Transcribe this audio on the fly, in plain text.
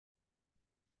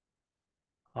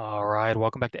All right,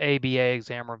 welcome back to ABA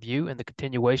exam review and the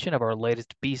continuation of our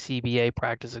latest BCBA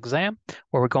practice exam,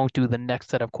 where we're going through the next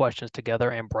set of questions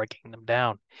together and breaking them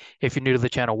down. If you're new to the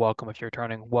channel, welcome. If you're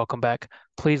returning, welcome back.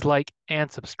 Please like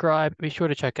and subscribe. Be sure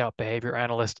to check out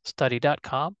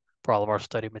behavioranalyststudy.com for all of our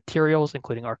study materials,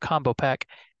 including our combo pack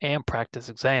and practice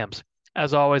exams.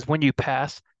 As always, when you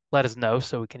pass, let us know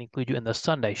so we can include you in the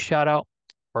Sunday shout out.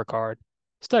 Work hard,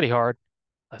 study hard.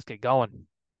 Let's get going.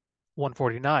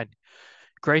 149.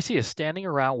 Gracie is standing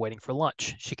around waiting for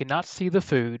lunch. She cannot see the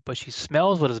food, but she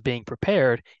smells what is being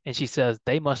prepared, and she says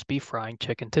they must be frying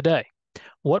chicken today.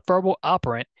 What verbal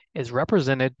operant is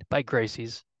represented by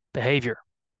Gracie's behavior?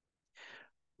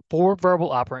 For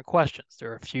verbal operant questions,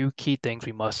 there are a few key things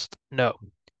we must know.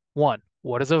 One,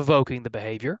 what is evoking the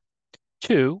behavior?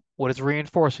 Two, what is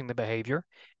reinforcing the behavior?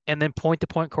 And then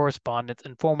point-to-point correspondence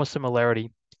and formal similarity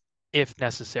if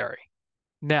necessary.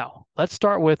 Now, let's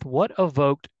start with what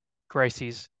evoked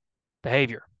Gracie's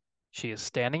behavior. She is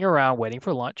standing around waiting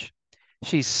for lunch.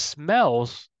 She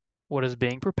smells what is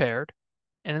being prepared.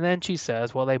 And then she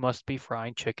says, well, they must be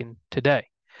frying chicken today.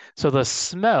 So the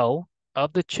smell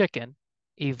of the chicken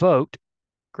evoked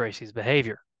Gracie's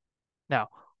behavior. Now,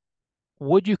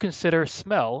 would you consider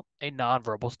smell a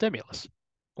nonverbal stimulus?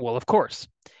 Well, of course.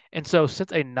 And so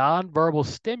since a nonverbal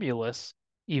stimulus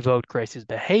evoked Gracie's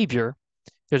behavior,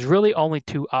 there's really only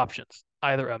two options,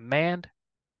 either a mand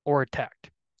or a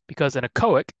tact, because an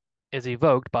echoic is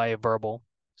evoked by a verbal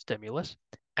stimulus,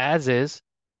 as is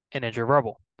an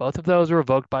interverbal. Both of those are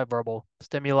evoked by verbal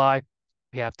stimuli.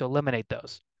 We have to eliminate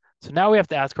those. So now we have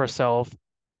to ask ourselves,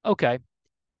 okay,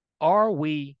 are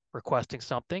we requesting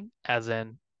something, as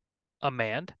in a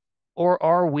mand, or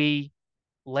are we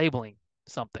labeling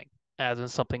something, as in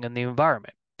something in the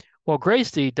environment? Well,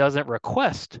 Gracie doesn't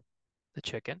request the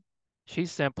chicken. She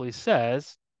simply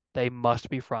says they must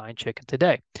be frying chicken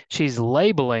today. She's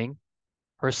labeling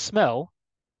her smell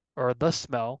or the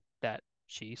smell that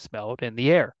she smelled in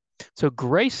the air. So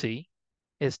Gracie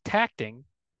is tacting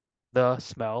the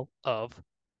smell of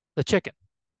the chicken.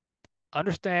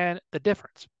 Understand the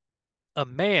difference. A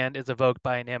man is evoked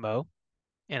by an MO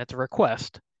and it's a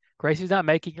request. Gracie's not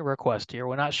making a request here.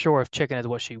 We're not sure if chicken is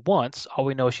what she wants. All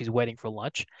we know is she's waiting for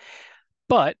lunch,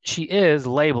 but she is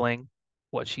labeling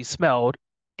what she smelled,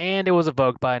 and it was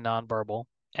evoked by a nonverbal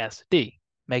SD,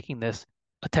 making this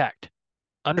a tact.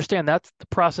 Understand that's the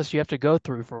process you have to go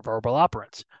through for verbal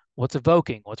operants. What's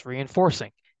evoking? What's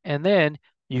reinforcing? And then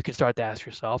you can start to ask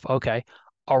yourself, okay,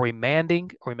 are we manding?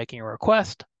 Are we making a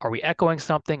request? Are we echoing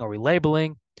something? Are we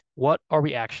labeling? What are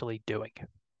we actually doing?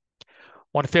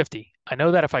 150. I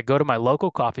know that if I go to my local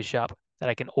coffee shop, that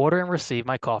I can order and receive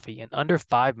my coffee in under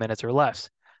 5 minutes or less.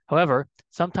 However,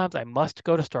 sometimes I must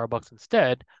go to Starbucks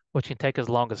instead, which can take as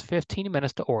long as 15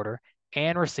 minutes to order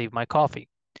and receive my coffee.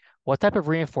 What type of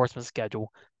reinforcement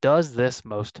schedule does this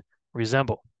most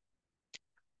resemble?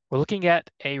 We're looking at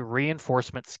a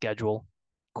reinforcement schedule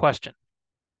question.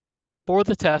 For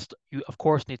the test, you of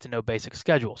course need to know basic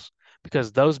schedules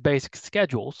because those basic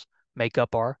schedules make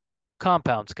up our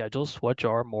compound schedules, which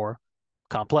are more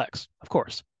complex, of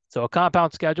course. So a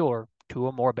compound schedule or two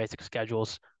or more basic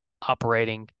schedules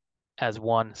operating as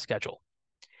one schedule.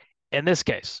 In this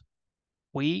case,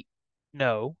 we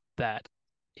know that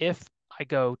if I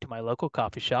go to my local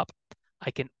coffee shop,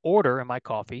 I can order my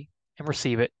coffee and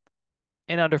receive it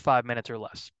in under 5 minutes or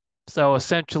less. So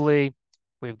essentially,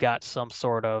 we've got some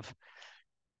sort of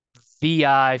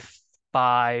VI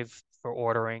 5 for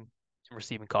ordering and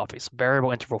receiving coffees,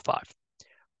 variable interval 5.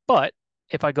 But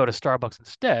if I go to Starbucks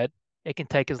instead, it can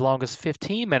take as long as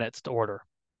 15 minutes to order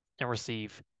and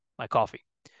receive my coffee.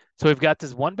 So we've got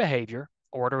this one behavior,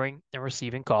 ordering and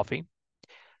receiving coffee.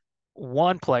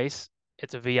 One place,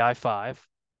 it's a VI 5,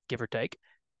 give or take.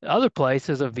 The other place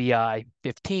is a VI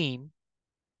 15,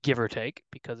 give or take,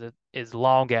 because it is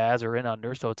long as or in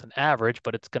under, so it's an average,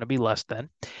 but it's going to be less than.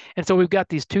 And so we've got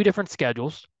these two different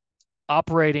schedules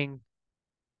operating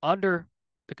under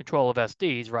the control of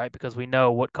SDs, right? Because we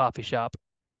know what coffee shop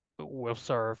will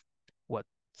serve what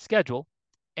schedule,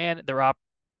 and they're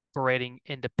operating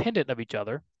independent of each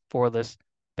other for this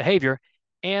behavior,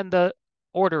 and the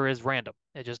order is random.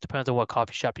 It just depends on what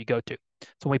coffee shop you go to. So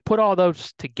when we put all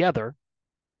those together,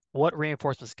 what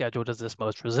reinforcement schedule does this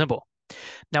most resemble?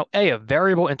 Now, a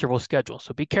variable interval schedule.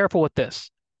 So be careful with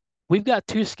this. We've got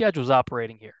two schedules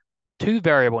operating here, two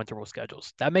variable interval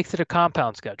schedules. That makes it a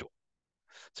compound schedule.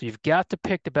 So you've got to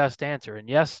pick the best answer. And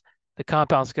yes, the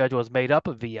compound schedule is made up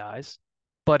of VIs,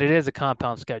 but it is a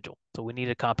compound schedule. So we need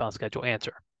a compound schedule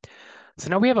answer. So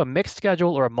now we have a mixed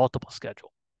schedule or a multiple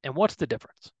schedule. And what's the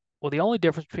difference? Well, the only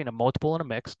difference between a multiple and a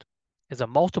mixed is a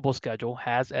multiple schedule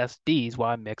has SDs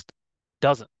while a mixed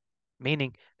doesn't,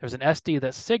 meaning there's an SD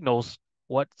that signals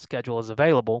what schedule is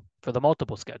available for the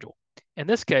multiple schedule. In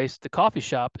this case, the coffee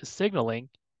shop is signaling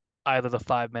either the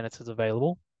 5 minutes is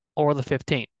available or the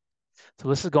 15. So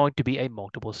this is going to be a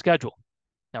multiple schedule.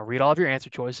 Now read all of your answer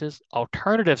choices.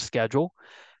 Alternative schedule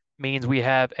means we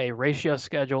have a ratio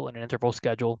schedule and an interval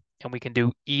schedule, and we can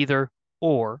do either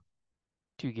or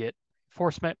to get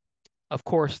enforcement. Of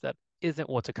course, that isn't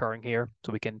what's occurring here,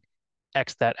 so we can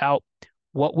X that out.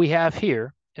 What we have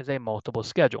here is a multiple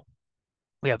schedule.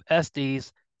 We have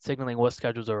SDs signaling what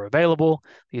schedules are available.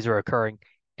 These are occurring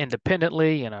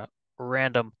independently in a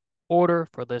random order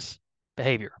for this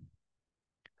behavior.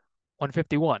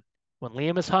 151. When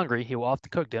Liam is hungry, he will often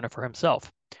cook dinner for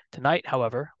himself. Tonight,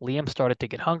 however, Liam started to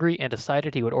get hungry and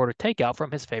decided he would order takeout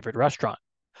from his favorite restaurant.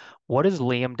 What is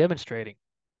Liam demonstrating?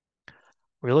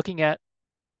 We're looking at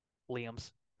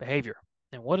Liam's behavior.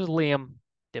 And what is Liam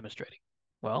demonstrating?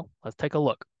 Well, let's take a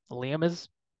look. Liam is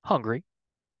hungry.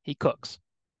 He cooks.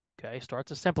 Okay, start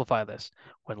to simplify this.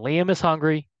 When Liam is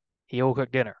hungry, he will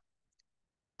cook dinner.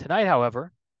 Tonight,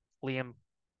 however, Liam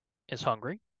is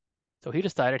hungry, so he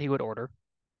decided he would order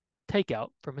takeout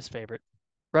from his favorite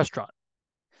restaurant.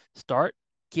 Start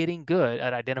getting good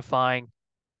at identifying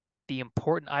the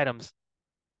important items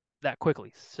that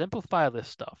quickly. Simplify this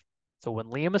stuff. So when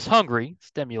Liam is hungry,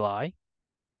 stimuli,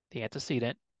 the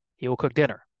antecedent, he will cook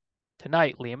dinner.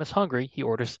 Tonight, Liam is hungry, he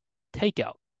orders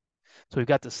takeout. So we've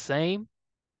got the same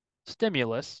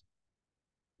stimulus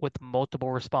with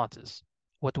multiple responses.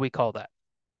 What do we call that?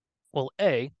 Well,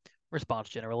 A, response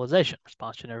generalization.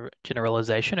 Response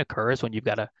generalization occurs when you've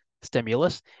got a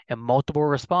stimulus and multiple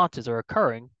responses are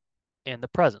occurring in the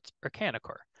presence or can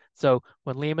occur. So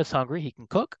when Liam is hungry, he can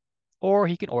cook or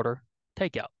he can order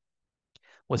takeout.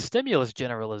 With stimulus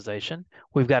generalization,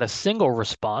 we've got a single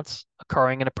response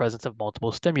occurring in the presence of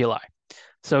multiple stimuli.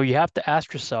 So you have to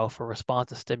ask yourself for response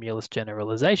to stimulus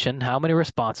generalization, how many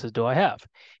responses do I have?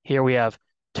 Here we have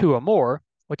 2 or more,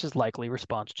 which is likely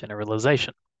response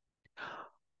generalization.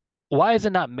 Why is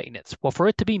it not maintenance? Well, for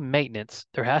it to be maintenance,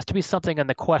 there has to be something in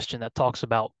the question that talks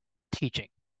about teaching.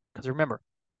 Because remember,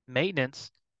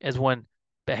 maintenance is when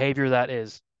behavior that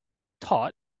is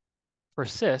taught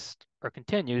persists or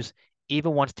continues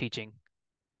even once teaching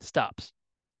stops.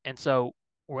 And so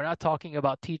we're not talking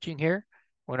about teaching here.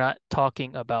 We're not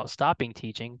talking about stopping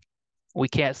teaching. We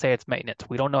can't say it's maintenance.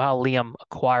 We don't know how Liam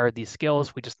acquired these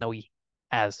skills. We just know he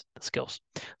has the skills.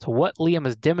 So what Liam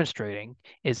is demonstrating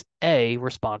is A,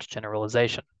 response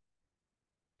generalization.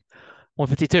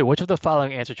 152, which of the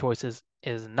following answer choices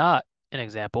is not an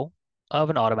example of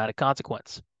an automatic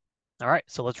consequence? All right,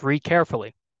 so let's read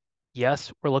carefully.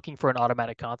 Yes, we're looking for an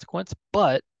automatic consequence,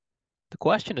 but the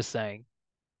question is saying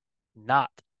not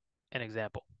an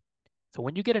example. So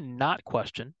when you get a not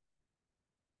question,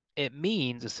 it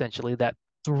means essentially that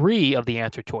 3 of the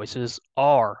answer choices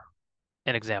are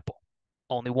an example.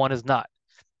 Only 1 is not.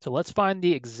 So let's find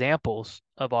the examples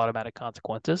of automatic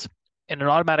consequences. And an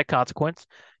automatic consequence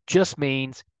just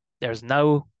means there's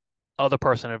no other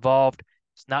person involved.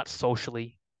 It's not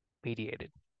socially mediated.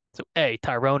 So A,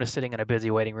 Tyrone is sitting in a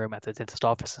busy waiting room at the dentist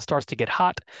office and starts to get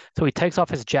hot. So he takes off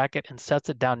his jacket and sets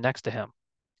it down next to him.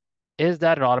 Is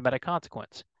that an automatic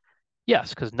consequence? Yes,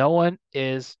 because no one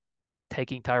is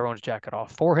taking Tyrone's jacket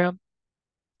off for him.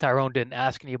 Tyrone didn't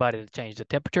ask anybody to change the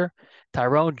temperature.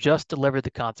 Tyrone just delivered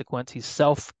the consequence. He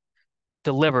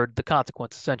self-delivered the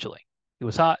consequence, essentially. He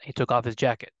was hot. He took off his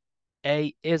jacket.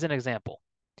 A is an example.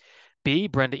 B,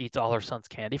 Brenda eats all her son's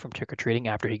candy from trick-or-treating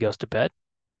after he goes to bed.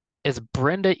 Is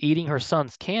Brenda eating her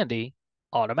son's candy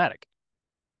automatic?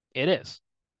 It is.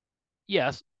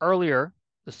 Yes, earlier,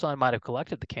 the son might have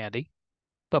collected the candy,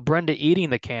 but Brenda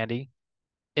eating the candy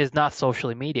is not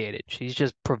socially mediated. She's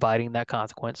just providing that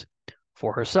consequence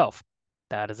for herself.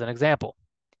 That is an example.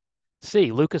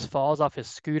 C, Lucas falls off his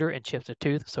scooter and chips a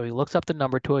tooth, so he looks up the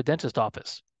number to a dentist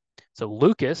office. So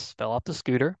Lucas fell off the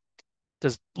scooter.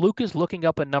 Does Lucas looking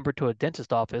up a number to a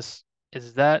dentist office,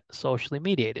 is that socially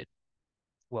mediated?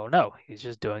 Well, no, he's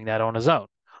just doing that on his own.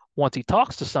 Once he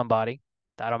talks to somebody,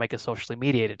 that'll make it socially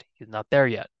mediated. He's not there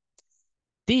yet.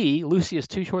 D, Lucy is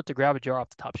too short to grab a jar off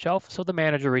the top shelf, so the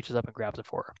manager reaches up and grabs it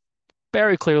for her.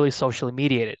 Very clearly socially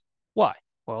mediated. Why?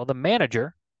 Well, the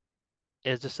manager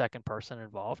is the second person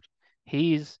involved.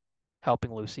 He's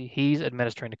helping Lucy. He's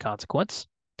administering the consequence.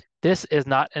 This is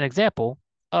not an example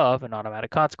of an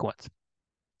automatic consequence.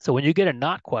 So when you get a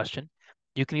not question,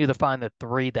 you can either find the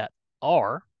 3 that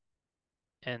are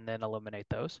and then eliminate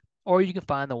those, or you can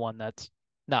find the one that's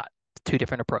not. 2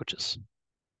 different approaches.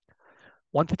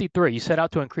 153, you set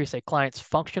out to increase a client's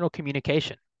functional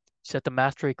communication. Set the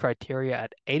mastery criteria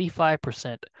at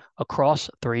 85% across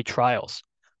 3 trials.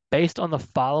 Based on the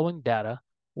following data,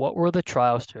 what were the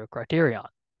trials to a criterion?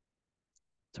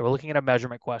 So we're looking at a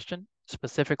measurement question,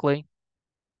 specifically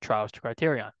trials to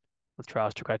criterion. With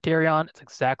trials to criterion, it's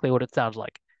exactly what it sounds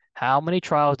like. How many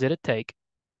trials did it take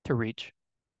to reach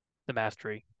the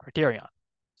mastery criterion?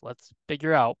 So let's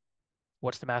figure out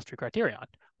what's the mastery criterion.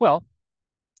 Well,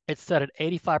 it's set at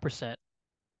 85%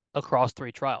 across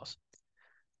 3 trials.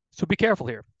 So be careful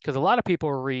here, because a lot of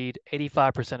people read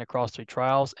 85% across 3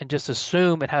 trials and just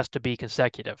assume it has to be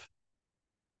consecutive.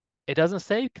 It doesn't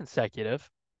say consecutive.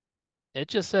 It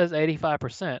just says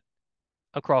 85%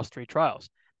 across 3 trials,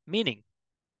 meaning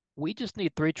we just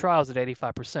need 3 trials at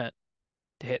 85%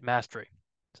 to hit mastery.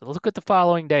 So let's look at the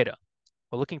following data.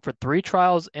 We're looking for 3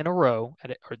 trials in a row,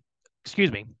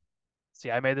 excuse me.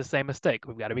 See, I made the same mistake.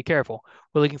 We've got to be careful.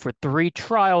 We're looking for 3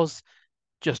 trials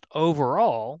just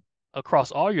overall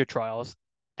across all your trials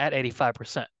at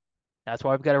 85%. That's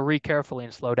why we've got to read carefully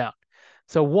and slow down.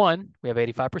 So 1, we have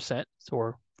 85%.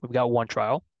 So we've got 1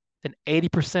 trial. Then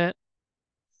 80%,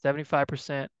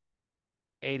 75%,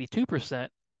 82%,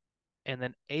 and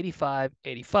then 85,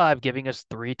 85, giving us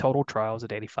 3 total trials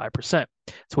at 85%.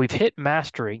 So we've hit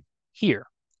mastery here.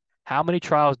 How many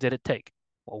trials did it take?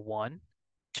 Well, 1,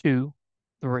 2,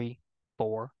 3,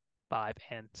 4, 5,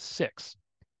 and 6.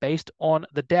 Based on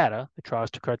the data, the trials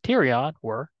to criterion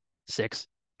were 6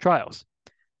 trials.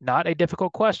 Not a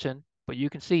difficult question, but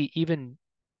you can see even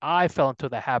I fell into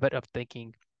the habit of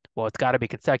thinking, well, it's got to be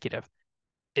consecutive.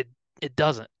 It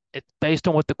doesn't. It's based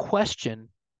on what the question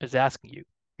is asking you.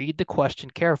 Read the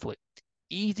question carefully.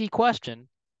 Easy question,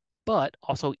 but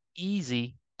also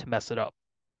easy to mess it up.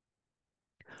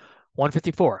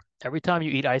 154. Every time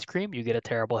you eat ice cream, you get a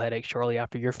terrible headache shortly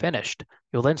after you're finished.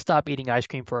 You'll then stop eating ice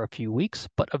cream for a few weeks,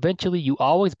 but eventually you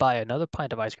always buy another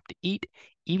pint of ice cream to eat,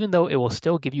 even though it will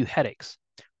still give you headaches.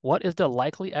 What is the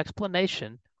likely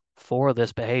explanation for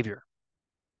this behavior?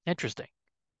 Interesting.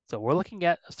 So we're looking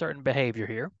at a certain behavior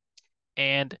here,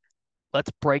 and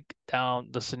let's break down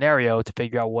the scenario to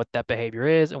figure out what that behavior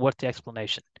is and what's the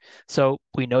explanation. So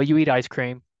we know you eat ice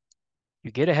cream,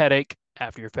 you get a headache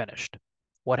after you're finished.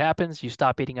 What happens? You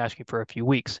stop eating ice cream for a few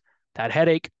weeks. That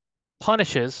headache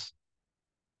punishes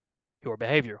your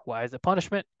behavior. Why is it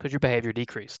punishment? Because your behavior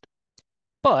decreased.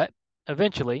 But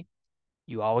eventually,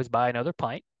 you always buy another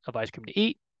pint of ice cream to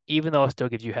eat, even though it still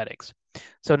gives you headaches.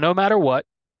 So no matter what,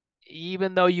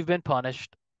 even though you've been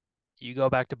punished, you go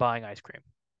back to buying ice cream.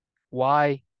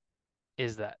 Why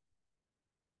is that?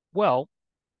 Well,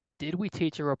 did we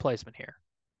teach a replacement here?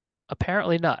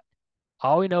 Apparently not.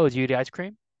 All we know is you eat ice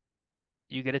cream,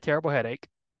 you get a terrible headache,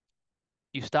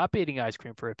 you stop eating ice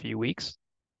cream for a few weeks,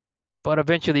 but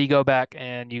eventually you go back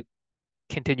and you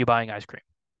continue buying ice cream.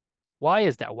 Why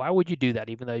is that? Why would you do that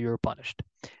even though you were punished?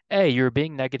 A, you're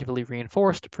being negatively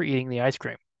reinforced for eating the ice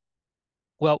cream.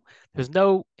 Well, there's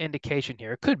no indication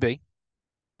here. It could be,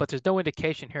 but there's no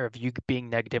indication here of you being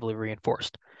negatively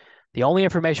reinforced. The only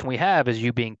information we have is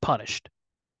you being punished.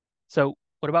 So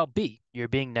what about B? You're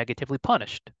being negatively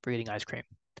punished for eating ice cream.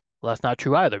 Well, that's not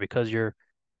true either because you're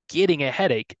getting a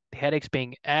headache. The headache's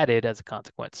being added as a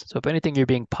consequence. So if anything, you're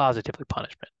being positively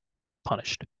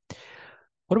punished.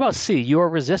 What about C? You are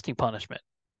resisting punishment.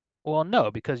 Well,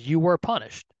 no, because you were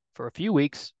punished. For a few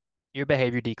weeks, your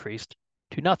behavior decreased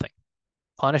to nothing.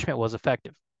 Punishment was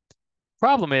effective.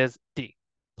 Problem is D.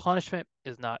 Punishment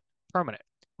is not permanent,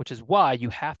 which is why you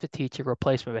have to teach a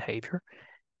replacement behavior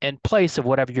in place of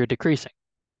whatever you're decreasing.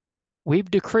 We've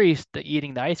decreased the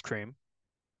eating the ice cream,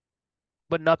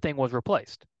 but nothing was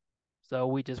replaced. So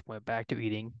we just went back to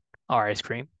eating our ice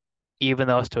cream, even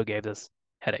though it still gave us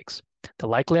headaches. The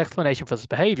likely explanation for this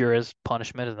behavior is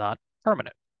punishment is not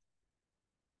permanent.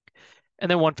 And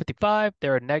then 155,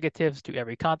 there are negatives to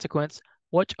every consequence.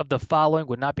 Which of the following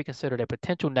would not be considered a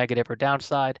potential negative or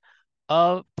downside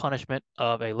of punishment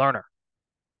of a learner?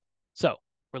 So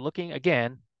we're looking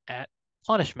again at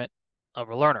punishment of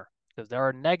a learner because there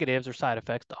are negatives or side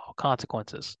effects to all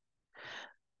consequences.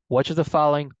 Which of the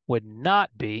following would not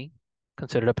be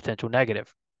considered a potential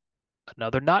negative?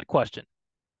 Another not question,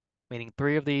 meaning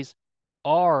 3 of these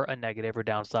are a negative or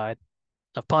downside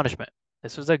of punishment.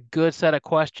 This was a good set of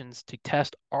questions to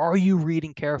test. Are you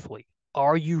reading carefully?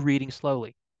 Are you reading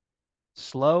slowly?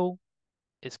 Slow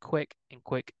is quick and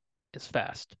quick is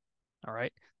fast. All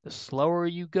right. The slower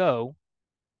you go,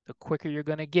 the quicker you're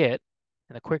going to get.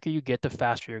 And the quicker you get, the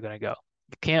faster you're going to go.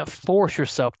 You can't force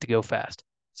yourself to go fast.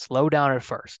 Slow down at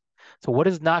first. So what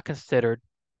is not considered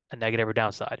a negative or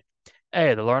downside?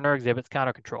 A, the learner exhibits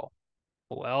counter control.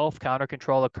 Well, if counter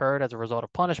control occurred as a result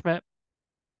of punishment,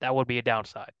 that would be a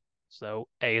downside. So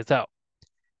A is out.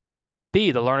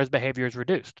 B, the learner's behavior is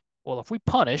reduced. Well, if we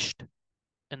punished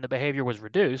and the behavior was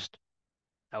reduced,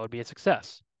 that would be a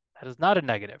success. That is not a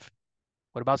negative.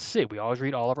 What about C? We always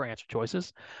read all of our answer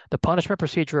choices. The punishment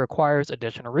procedure requires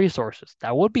additional resources.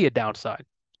 That would be a downside.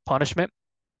 Punishment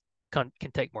can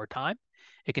take more time.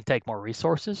 It can take more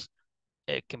resources.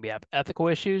 It can have ethical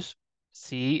issues.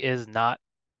 C is not.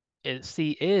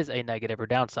 C is a negative or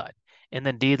downside. And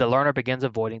then D, the learner begins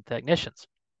avoiding technicians.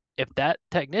 If that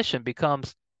technician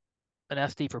becomes an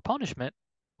SD for punishment,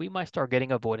 we might start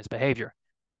getting avoidance behavior.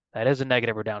 That is a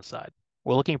negative or downside.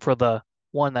 We're looking for the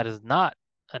one that is not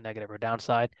a negative or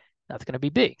downside. That's going to be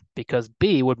B, because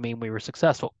B would mean we were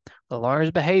successful. The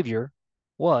learner's behavior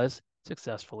was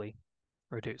successfully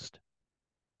reduced.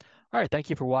 All right, thank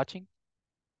you for watching.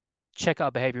 Check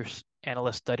out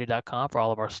behavioranalyststudy.com for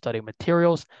all of our study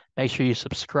materials. Make sure you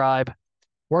subscribe,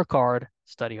 work hard,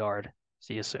 study hard.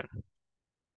 See you soon.